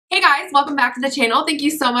guys, welcome back to the channel. Thank you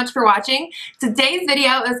so much for watching. Today's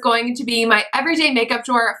video is going to be my everyday makeup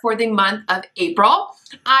drawer for the month of April.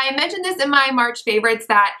 I mentioned this in my March favorites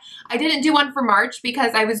that I didn't do one for March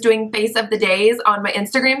because I was doing face of the days on my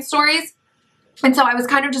Instagram stories. And so I was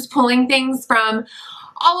kind of just pulling things from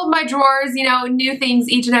all of my drawers, you know, new things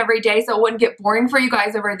each and every day so it wouldn't get boring for you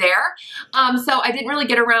guys over there. So I didn't really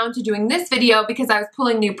get around to doing this video because I was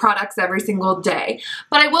pulling new products every single day.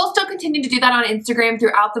 But I will still continue to do that on Instagram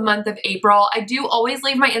throughout the month of April. I do always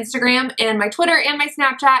leave my Instagram and my Twitter and my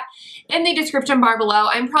Snapchat in the description bar below.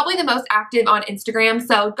 I'm probably the most active on Instagram,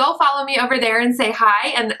 so go follow me over there and say hi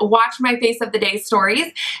and watch my face of the day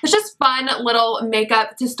stories. It's just fun little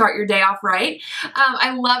makeup to start your day off right.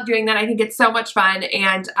 I love doing that. I think it's so much fun,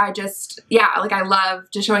 and I just, yeah, like I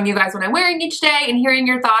love just showing you guys what I'm wearing each day and hearing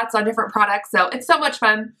your thoughts on different products, so it's so much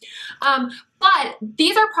fun. But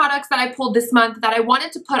these are products that I pulled this month that I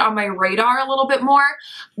wanted to put on my radar a little bit more.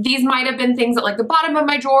 These might have been things at like the bottom of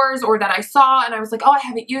my drawers or that I saw and I was like, oh, I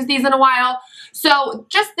haven't used these in a while. So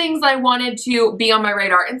just things that I wanted to be on my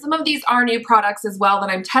radar. And some of these are new products as well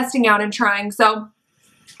that I'm testing out and trying. So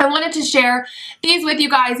I wanted to share these with you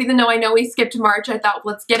guys, even though I know we skipped March. I thought,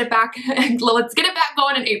 let's get it back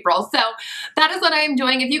going in April. So that is what I am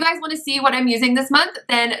doing. If you guys want to see what I'm using this month,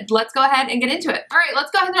 then let's go ahead and get into it. All right, let's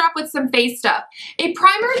go ahead and start off with some face stuff. A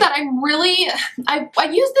primer that I'm really, I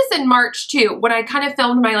used this in March too, when I kind of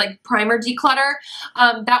filmed my like primer declutter.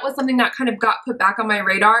 That was something that kind of got put back on my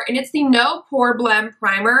radar, and it's the No Pore Blem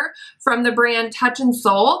Primer from the brand Touch and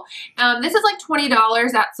Soul. This is like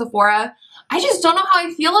 $20 at Sephora. I just don't know how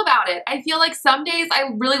I feel about it. I feel like some days I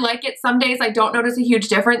really like it, some days I don't notice a huge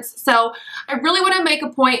difference. So I really want to make a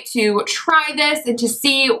point to try this and to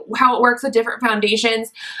see how it works with different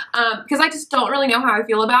foundations because I just don't really know how I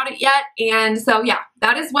feel about it yet. And so yeah,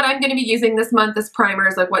 that is what I'm going to be using this month. This primer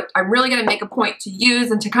is like what I'm really going to make a point to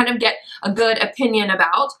use and to kind of get a good opinion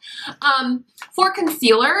about. For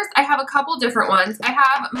concealers, I have a couple different ones. I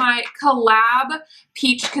have my Collab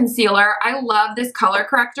Peach Concealer. I love this color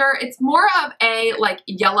corrector. It's more of a like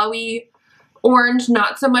yellowy orange,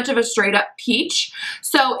 not so much of a straight up peach.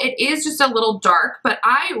 So it is just a little dark, but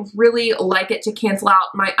I really like it to cancel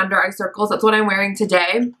out my under eye circles. That's what I'm wearing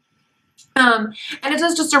today. And it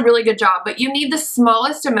does just a really good job, but you need the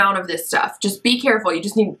smallest amount of this stuff. Just be careful. You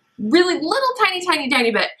just need really little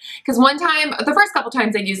tiny bit. Because one time, the first couple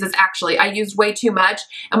times I used this actually, I used way too much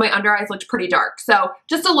and my under eyes looked pretty dark. So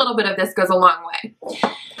just a little bit of this goes a long way.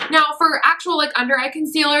 Now for actual like under eye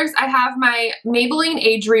concealers, I have my Maybelline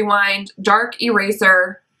Age Rewind Dark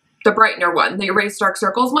Eraser, the brightener one, the Erase Dark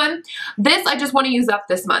Circles one. This I just want to use up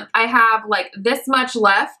this month. I have like this much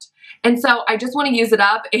left. And so I just want to use it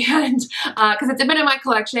up, and because it's been in my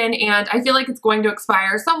collection and I feel like it's going to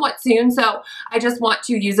expire somewhat soon, so I just want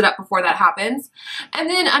to use it up before that happens. And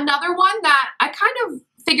then another one that I kind of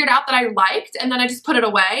figured out that I liked, and then I just put it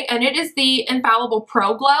away, and it is the Infallible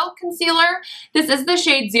Pro Glow Concealer. This is the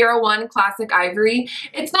shade 01 Classic Ivory.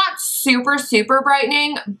 It's not super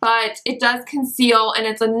brightening, but it does conceal, and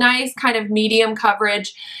it's a nice kind of medium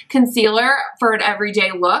coverage concealer for an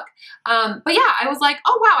everyday look. But yeah, I was like,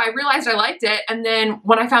 oh wow, I realized I liked it, and then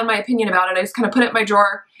when I found my opinion about it, I just kind of put it in my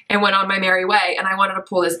drawer and went on my merry way, and I wanted to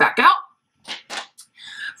pull this back out.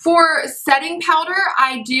 For setting powder,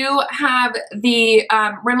 I do have the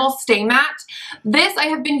Rimmel Stay Matte. This I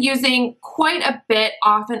have been using quite a bit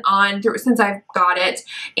off and on since I've got it,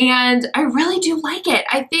 and I really do like it.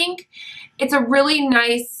 I think it's a really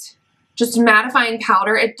nice, just mattifying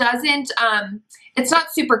powder. It doesn't, it's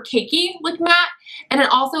not super cakey like matte, and it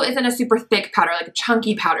also isn't a super thick powder, like a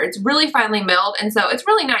chunky powder. It's really finely milled, and so it's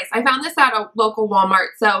really nice. I found this at a local Walmart,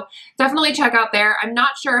 so definitely check out there. I'm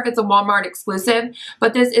not sure if it's a Walmart exclusive,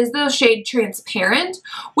 but this is the shade Transparent,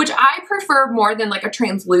 which I prefer more than like a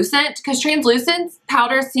translucent, because translucent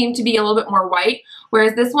powders seem to be a little bit more white,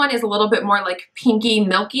 whereas this one is a little bit more like pinky,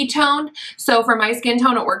 milky toned. So for my skin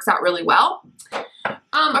tone, it works out really well.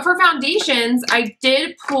 For foundations, I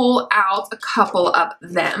did pull out a couple of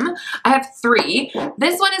them. I have 3.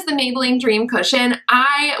 This one is the Maybelline Dream Cushion.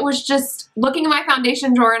 I was just looking at my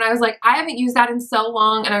foundation drawer and I was like, I haven't used that in so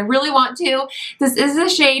long and I really want to. This is the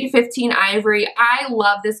shade 15 Ivory. I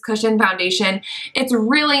love this cushion foundation. It's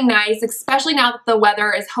really nice, especially now that the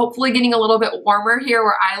weather is hopefully getting a little bit warmer here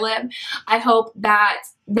where I live. I hope that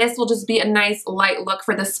this will just be a nice light look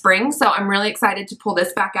for the spring, so I'm really excited to pull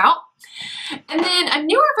this back out. And then a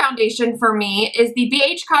newer foundation for me is the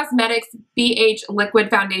BH Cosmetics BH Liquid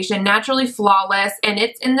Foundation, Naturally Flawless, and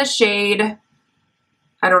it's in the shade,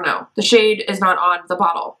 I don't know, the shade is not on the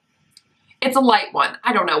bottle. It's a light one.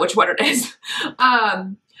 I don't know which one it is.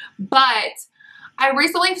 But I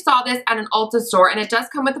recently saw this at an Ulta store, and it does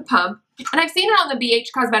come with a pump. And I've seen it on the BH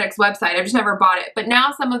Cosmetics website. I've just never bought it. But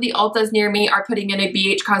now some of the Ultas near me are putting in a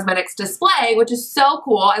BH Cosmetics display, which is so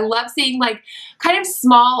cool. I love seeing like kind of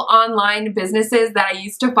small online businesses that I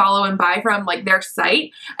used to follow and buy from, like their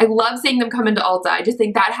site. I love seeing them come into Ulta. I just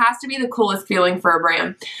think that has to be the coolest feeling for a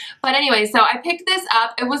brand. But anyway, so I picked this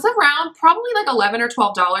up. It was around probably like $11 or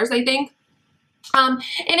 $12, I think. And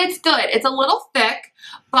it's good. It's a little thick,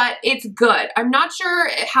 but it's good. I'm not sure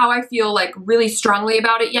how I feel like really strongly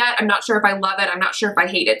about it yet. I'm not sure if I love it. I'm not sure if I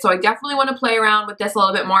hate it. So I definitely want to play around with this a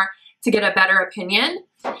little bit more to get a better opinion.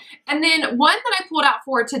 And then one that I pulled out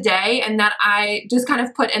for today and that I just kind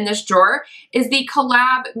of put in this drawer is the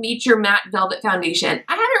Collab Meet Your Matte Velvet Foundation.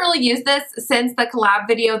 I haven't really used this since the collab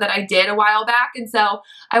video that I did a while back, and so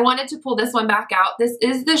I wanted to pull this one back out. This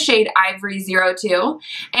is the shade Ivory 02,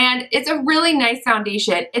 and it's a really nice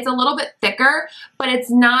foundation. It's a little bit thicker, but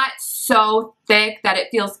it's not so thick that it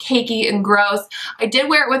feels cakey and gross. I did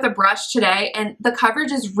wear it with a brush today, and the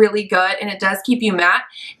coverage is really good, and it does keep you matte,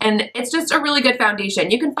 and it's just a really good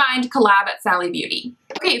foundation. You can find Collab at Sally Beauty.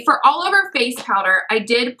 Okay, for all over face powder, I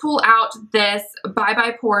did pull out this Bye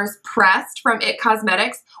Bye Pores Pressed from IT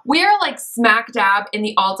Cosmetics. We are like smack dab in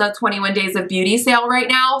the Ulta 21 Days of Beauty sale right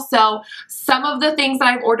now, so some of the things that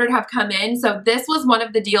I've ordered have come in. So this was one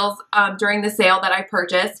of the deals during the sale that I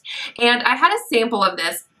purchased, and I had a sample of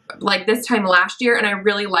this like this time last year, and I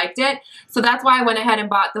really liked it. So that's why I went ahead and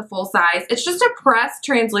bought the full size. It's just a pressed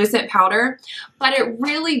translucent powder, but it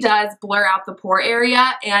really does blur out the pore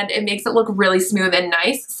area, and it makes it look really smooth and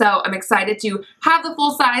nice. So I'm excited to have the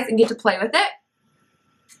full size and get to play with it.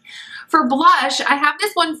 For blush, I have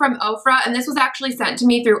this one from Ofra, and this was actually sent to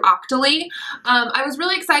me through HAUTELOOK. I was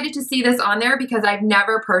really excited to see this on there because I've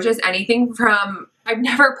never purchased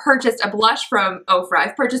a blush from Ofra.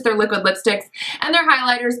 I've purchased their liquid lipsticks and their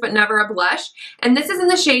highlighters, but never a blush. And this is in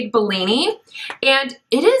the shade Bellini, and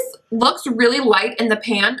it looks really light in the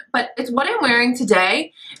pan, but it's what I'm wearing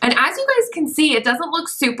today. And as you guys can see, it doesn't look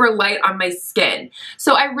super light on my skin.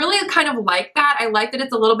 So I really kind of like that. I like that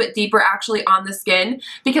it's a little bit deeper actually on the skin,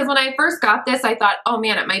 because when I first got this, I thought, oh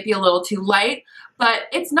man, it might be a little too light. But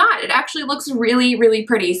it's not. It actually looks really, really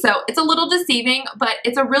pretty. So it's a little deceiving, but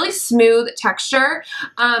it's a really smooth texture.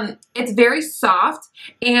 It's very soft,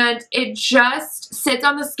 and it just sits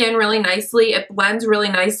on the skin really nicely. It blends really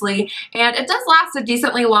nicely, and it does last a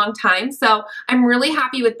decently long time. So I'm really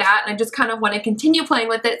happy with that, and I just kind of want to continue playing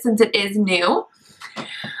with it since it is new.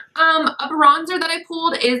 A bronzer that I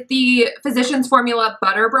pulled is the Physicians Formula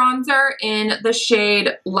Butter Bronzer in the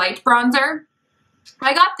shade Light Bronzer.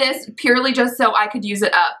 I got this purely just so I could use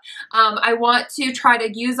it up. I want to try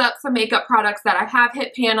to use up some makeup products that I have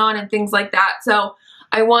hit pan on and things like that. So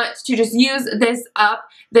I want to just use this up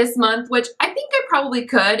this month, which I think I probably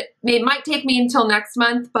could. It might take me until next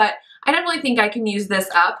month, but I definitely think I can use this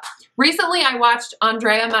up. Recently, I watched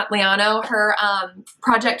Andrea Matliano, her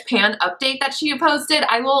Project Pan update that she posted.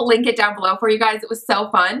 I will link it down below for you guys. It was so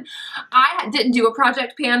fun. I didn't do a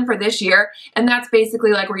Project Pan for this year, and that's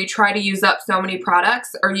basically like where you try to use up so many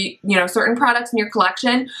products, or you know, certain products in your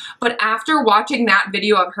collection. But after watching that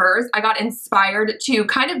video of hers, I got inspired to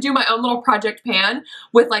kind of do my own little Project Pan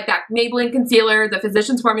with like that Maybelline concealer, the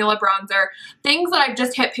Physicians Formula bronzer, things that I've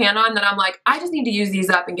just hit pan on that I'm like, I just need to use these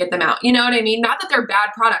up and get them out. You know what I mean? Not that they're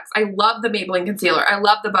bad products. I love the Maybelline concealer. I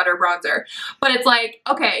love the butter bronzer. But it's like,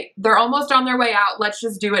 okay, they're almost on their way out. Let's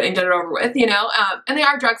just do it and get it over with, you know? And they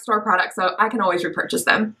are drugstore products, so I can always repurchase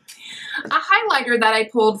them. A highlighter that I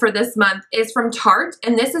pulled for this month is from Tarte,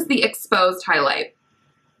 and this is the Exposed highlight.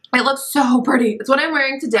 It looks so pretty. It's what I'm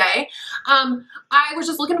wearing today. I was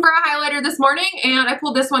just looking for a highlighter this morning, and I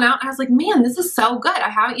pulled this one out, and I was like, man, this is so good. I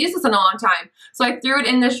haven't used this in a long time. So I threw it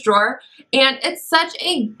in this drawer, and it's such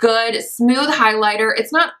a good, smooth highlighter.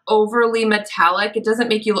 It's not overly metallic. It doesn't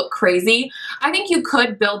make you look crazy. I think you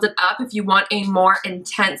could build it up if you want a more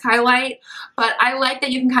intense highlight, but I like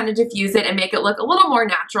that you can kind of diffuse it and make it look a little more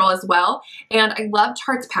natural as well. And I love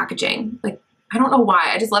Tarte's packaging. Like, I don't know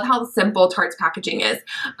why. I just love how simple Tarte's packaging is.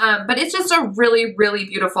 But it's just a really, really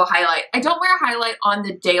beautiful highlight. I don't wear a highlight on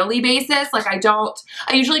the daily basis. Like I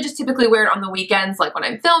usually just typically wear it on the weekends, like when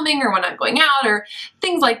I'm filming or when I'm going out or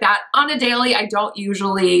things like that. On a daily, I don't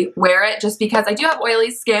usually wear it just because I do have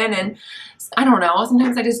oily skin, and I don't know,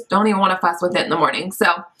 sometimes I just don't even want to fuss with it in the morning. So,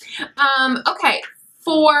 okay.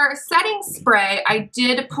 For setting spray, I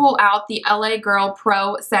did pull out the LA Girl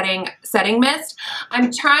Pro Setting Mist.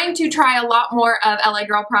 I'm trying to try a lot more of LA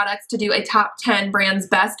Girl products to do a top 10 brands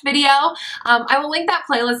best video. I will link that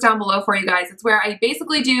playlist down below for you guys. It's where I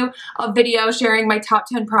basically do a video sharing my top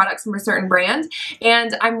 10 products from a certain brand,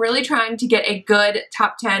 and I'm really trying to get a good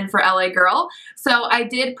top 10 for LA Girl. So I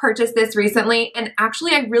did purchase this recently, and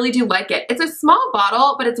actually I really do like it. It's a small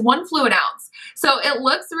bottle, but it's 1 fluid ounce. So it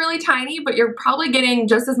looks really tiny, but you're probably getting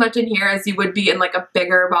just as much in here as you would be in like a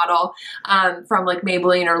bigger bottle from like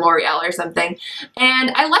Maybelline or L'Oreal or something.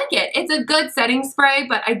 And I like it. It's a good setting spray,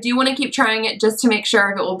 but I do want to keep trying it just to make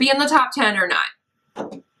sure if it will be in the top 10 or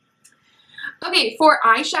not. Okay, for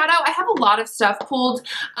eyeshadow, I have a lot of stuff pulled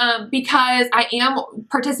because I am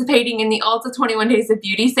participating in the Ulta 21 Days of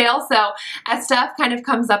Beauty sale, so as stuff kind of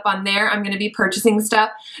comes up on there, I'm going to be purchasing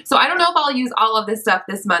stuff. So I don't know if I'll use all of this stuff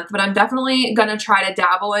this month, but I'm definitely going to try to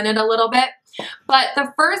dabble in it a little bit. But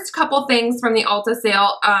the first couple things from the Ulta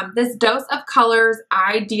sale, this Dose of Colors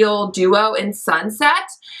Ideal Duo in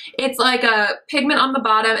Sunset. It's like a pigment on the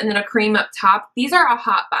bottom and then a cream up top. These are a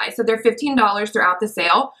hot buy, so they're $15 throughout the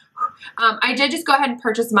sale. I did just go ahead and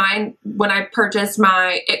purchase mine when I purchased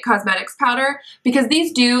my IT Cosmetics powder because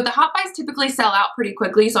the hot buys typically sell out pretty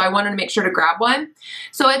quickly, so I wanted to make sure to grab one.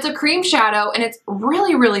 So it's a cream shadow and it's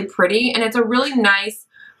really, really pretty, and it's a really nice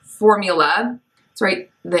formula. It's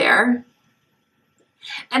right there.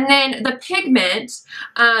 And then the pigment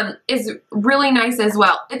is really nice as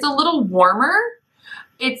well. It's a little warmer.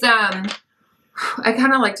 It's, I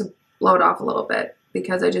kind of like to blow it off a little bit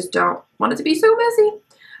because I just don't want it to be so messy.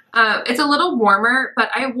 It's a little warmer, but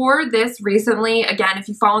I wore this recently. Again, if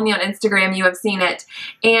you follow me on Instagram, you have seen it,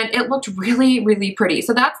 and it looked really, really pretty.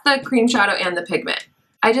 So that's the cream shadow and the pigment.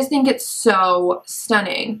 I just think it's so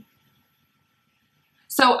stunning.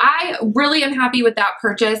 So I really am happy with that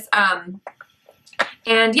purchase.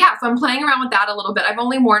 And yeah, so I'm playing around with that a little bit. I've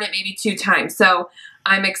only worn it maybe 2 times, so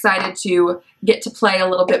I'm excited to get to play a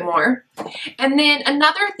little bit more. And then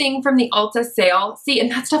another thing from the Ulta sale, see,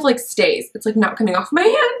 and that stuff like stays. It's like not coming off my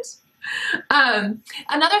hand.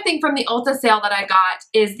 Another thing from the Ulta sale that I got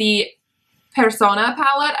is the Persona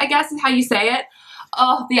palette, I guess is how you say it.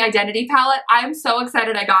 Oh, the Identity palette. I'm so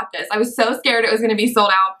excited I got this. I was so scared it was going to be sold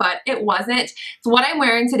out, but it wasn't. It's what I'm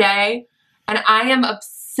wearing today, and I am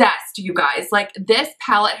obsessed, you guys. Like, this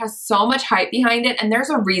palette has so much hype behind it, and there's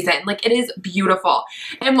a reason. Like, it is beautiful.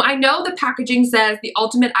 And I know the packaging says the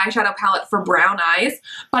ultimate eyeshadow palette for brown eyes,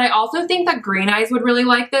 but I also think that green eyes would really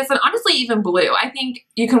like this, and honestly even blue. I think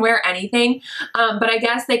you can wear anything, but I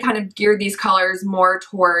guess they kind of geared these colors more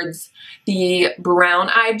towards the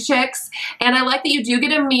brown-eyed chicks. And I like that you do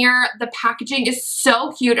get a mirror. The packaging is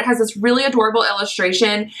so cute. It has this really adorable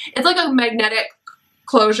illustration. It's like a magnetic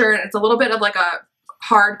closure, and it's a little bit of like a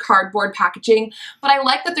hard cardboard packaging, but I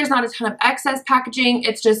like that there's not a ton of excess packaging.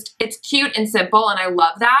 It's cute and simple, and I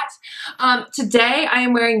love that. Today I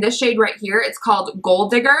am wearing this shade right here. It's called Gold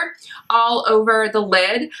Digger all over the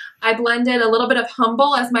lid. I blended a little bit of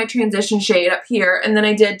Humble as my transition shade up here, and then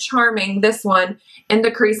I did Charming, this one, in the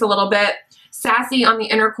crease a little bit, Sassy on the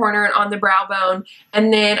inner corner and on the brow bone,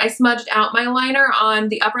 and then I smudged out my liner on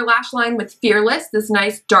the upper lash line with Fearless, this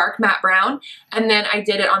nice dark matte brown, and then I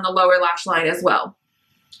did it on the lower lash line as well.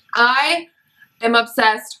 I am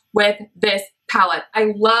obsessed with this palette.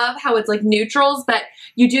 I love how it's like neutrals, but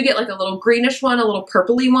you do get like a little greenish one, a little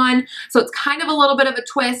purpley one. So it's kind of a little bit of a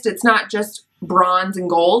twist. It's not just bronze and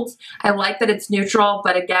golds. I like that it's neutral,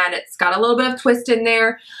 but again, it's got a little bit of twist in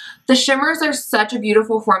there. The shimmers are such a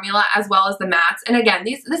beautiful formula, as well as the mattes. And again,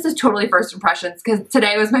 this is totally first impressions because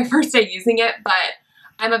today was my first day using it, but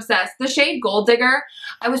I'm obsessed. The shade Gold Digger,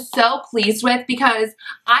 I was so pleased with because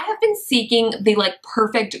I have been seeking the like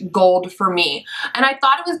perfect gold for me. And I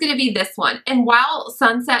thought it was going to be this one. And while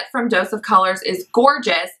Sunset from Dose of Colors is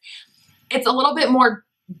gorgeous, it's a little bit more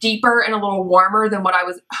deeper and a little warmer than what I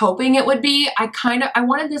was hoping it would be. I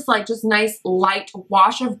wanted this like just nice light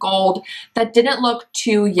wash of gold that didn't look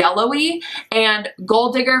too yellowy. And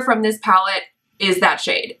Gold Digger from this palette is that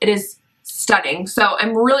shade. It is stunning. So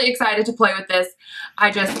I'm really excited to play with this. I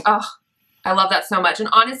love that so much. And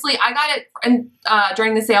honestly, I got it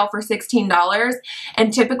during the sale for $16,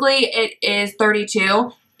 and typically it is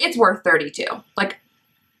 $32. It's worth $32. Like,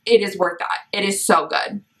 it is worth that. It is so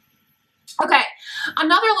good. Okay,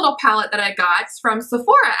 another little palette that I got from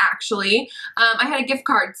Sephora, actually. I had a gift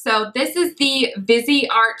card. So this is the Visi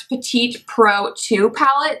Art Petite Pro 2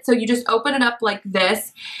 palette. So you just open it up like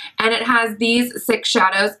this, and it has these 6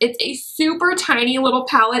 shadows. It's a super tiny little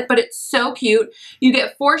palette, but it's so cute. You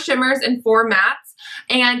get 4 shimmers and 4 mattes.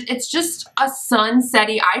 and it's just a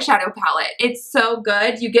sunsetty eyeshadow palette. It's so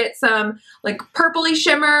good. You get some like purpley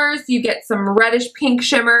shimmers, you get some reddish pink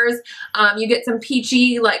shimmers, you get some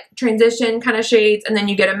peachy like transition kind of shades, and then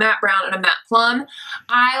you get a matte brown and a matte plum.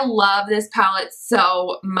 I love this palette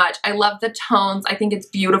so much. I love the tones. I think it's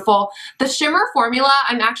beautiful. The shimmer formula,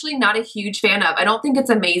 I'm actually not a huge fan of. I don't think it's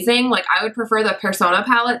amazing. Like, I would prefer the Persona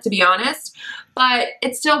palette, to be honest, but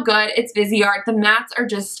it's still good. It's Viseart. The mattes are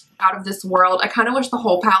just out of this world. I kind of wish the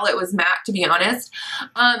whole palette was matte, to be honest.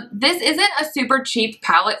 This isn't a super cheap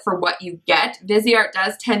palette for what you get. Viseart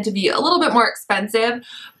does tend to be a little bit more expensive,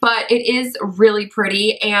 but it is really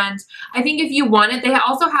pretty, and I think if you want it, they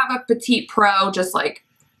also have a Petite Pro, just like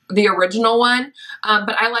the original one,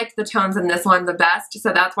 but I liked the tones in this one the best,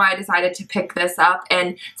 so that's why I decided to pick this up.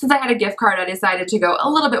 And since I had a gift card, I decided to go a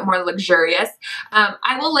little bit more luxurious.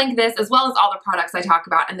 I will link this as well as all the products I talk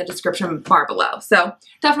about in the description bar below, so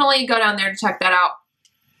definitely go down there to check that out.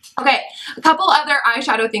 Okay, a couple other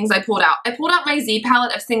eyeshadow things I pulled out. I pulled out my Z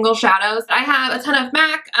palette of single shadows. I have a ton of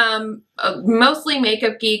MAC, mostly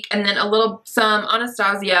Makeup Geek, and then some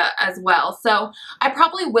Anastasia as well. So I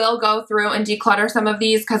probably will go through and declutter some of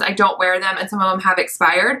these because I don't wear them and some of them have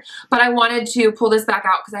expired. But I wanted to pull this back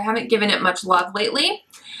out because I haven't given it much love lately.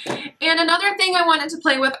 And another thing I wanted to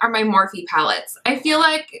play with are my Morphe palettes. I feel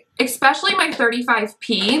like, especially my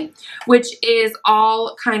 35P, which is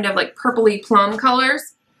all kind of like purpley plum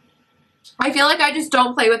colors, I feel like I just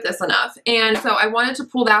don't play with this enough, and so I wanted to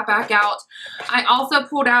pull that back out. I also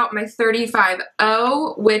pulled out my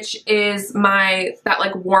 35O, which is that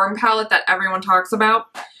like warm palette that everyone talks about.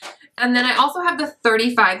 And then I also have the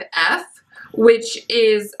 35F, which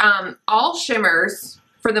is all shimmers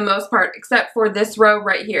for the most part, except for this row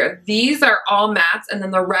right here. These are all mattes, and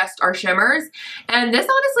then the rest are shimmers. And this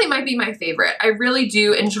honestly might be my favorite. I really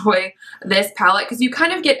do enjoy this palette because you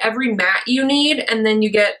kind of get every matte you need, and then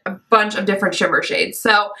you get a bunch of different shimmer shades.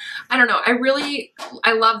 So I don't know.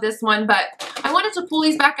 I love this one, but I wanted to pull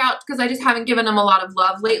these back out because I just haven't given them a lot of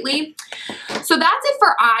love lately. So that's it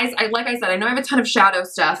for eyes. Like I said, I know I have a ton of shadow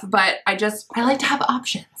stuff, but I like to have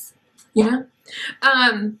options, you know?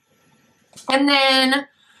 And then,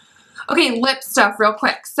 okay, lip stuff real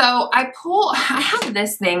quick. So I have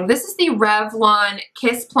this thing. This is the Revlon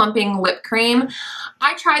Kiss Plumping Lip Cream.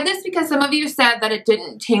 I tried this because some of you said that it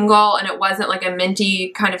didn't tingle and it wasn't like a minty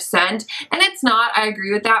kind of scent. And it's not, I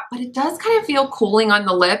agree with that, but it does kind of feel cooling on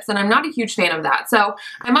the lips, and I'm not a huge fan of that. So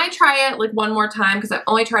I might try it like one more time because I've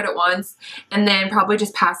only tried it once, and then probably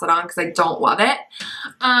just pass it on because I don't love it.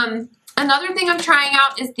 Another thing I'm trying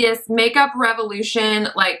out is this Makeup Revolution,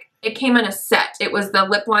 like, it came in a set. It was the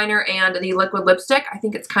lip liner and the liquid lipstick. I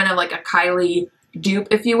think it's kind of like a Kylie dupe,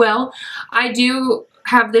 if you will. I do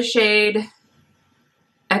have the shade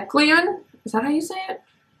Ecleon. Is that how you say it?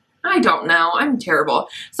 I don't know. I'm terrible.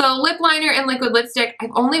 So lip liner and liquid lipstick.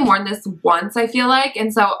 I've only worn this once, I feel like,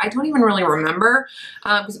 and so I don't even really remember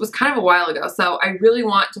because it was kind of a while ago. So I really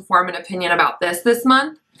want to form an opinion about this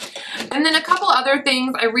month. And then a couple other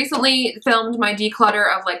things. I recently filmed my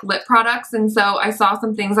declutter of like lip products, and so I saw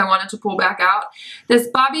some things I wanted to pull back out. This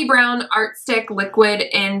Bobbi Brown Art Stick Liquid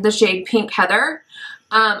in the shade Pink Heather.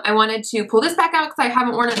 I wanted to pull this back out because I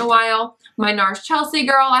haven't worn it in a while. My NARS Chelsea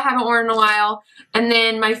Girl I haven't worn in a while. And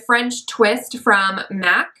then my French Twist from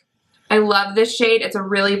MAC. I love this shade. It's a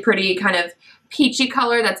really pretty kind of peachy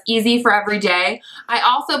color that's easy for every day. I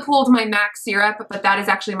also pulled my MAC syrup, but that is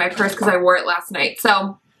actually my purse because I wore it last night.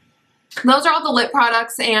 So those are all the lip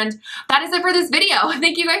products, and that is it for this video.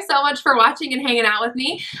 Thank you guys so much for watching and hanging out with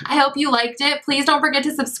me. I hope you liked it. Please don't forget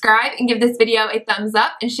to subscribe and give this video a thumbs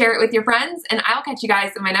up and share it with your friends, and I'll catch you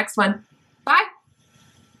guys in my next one. Bye!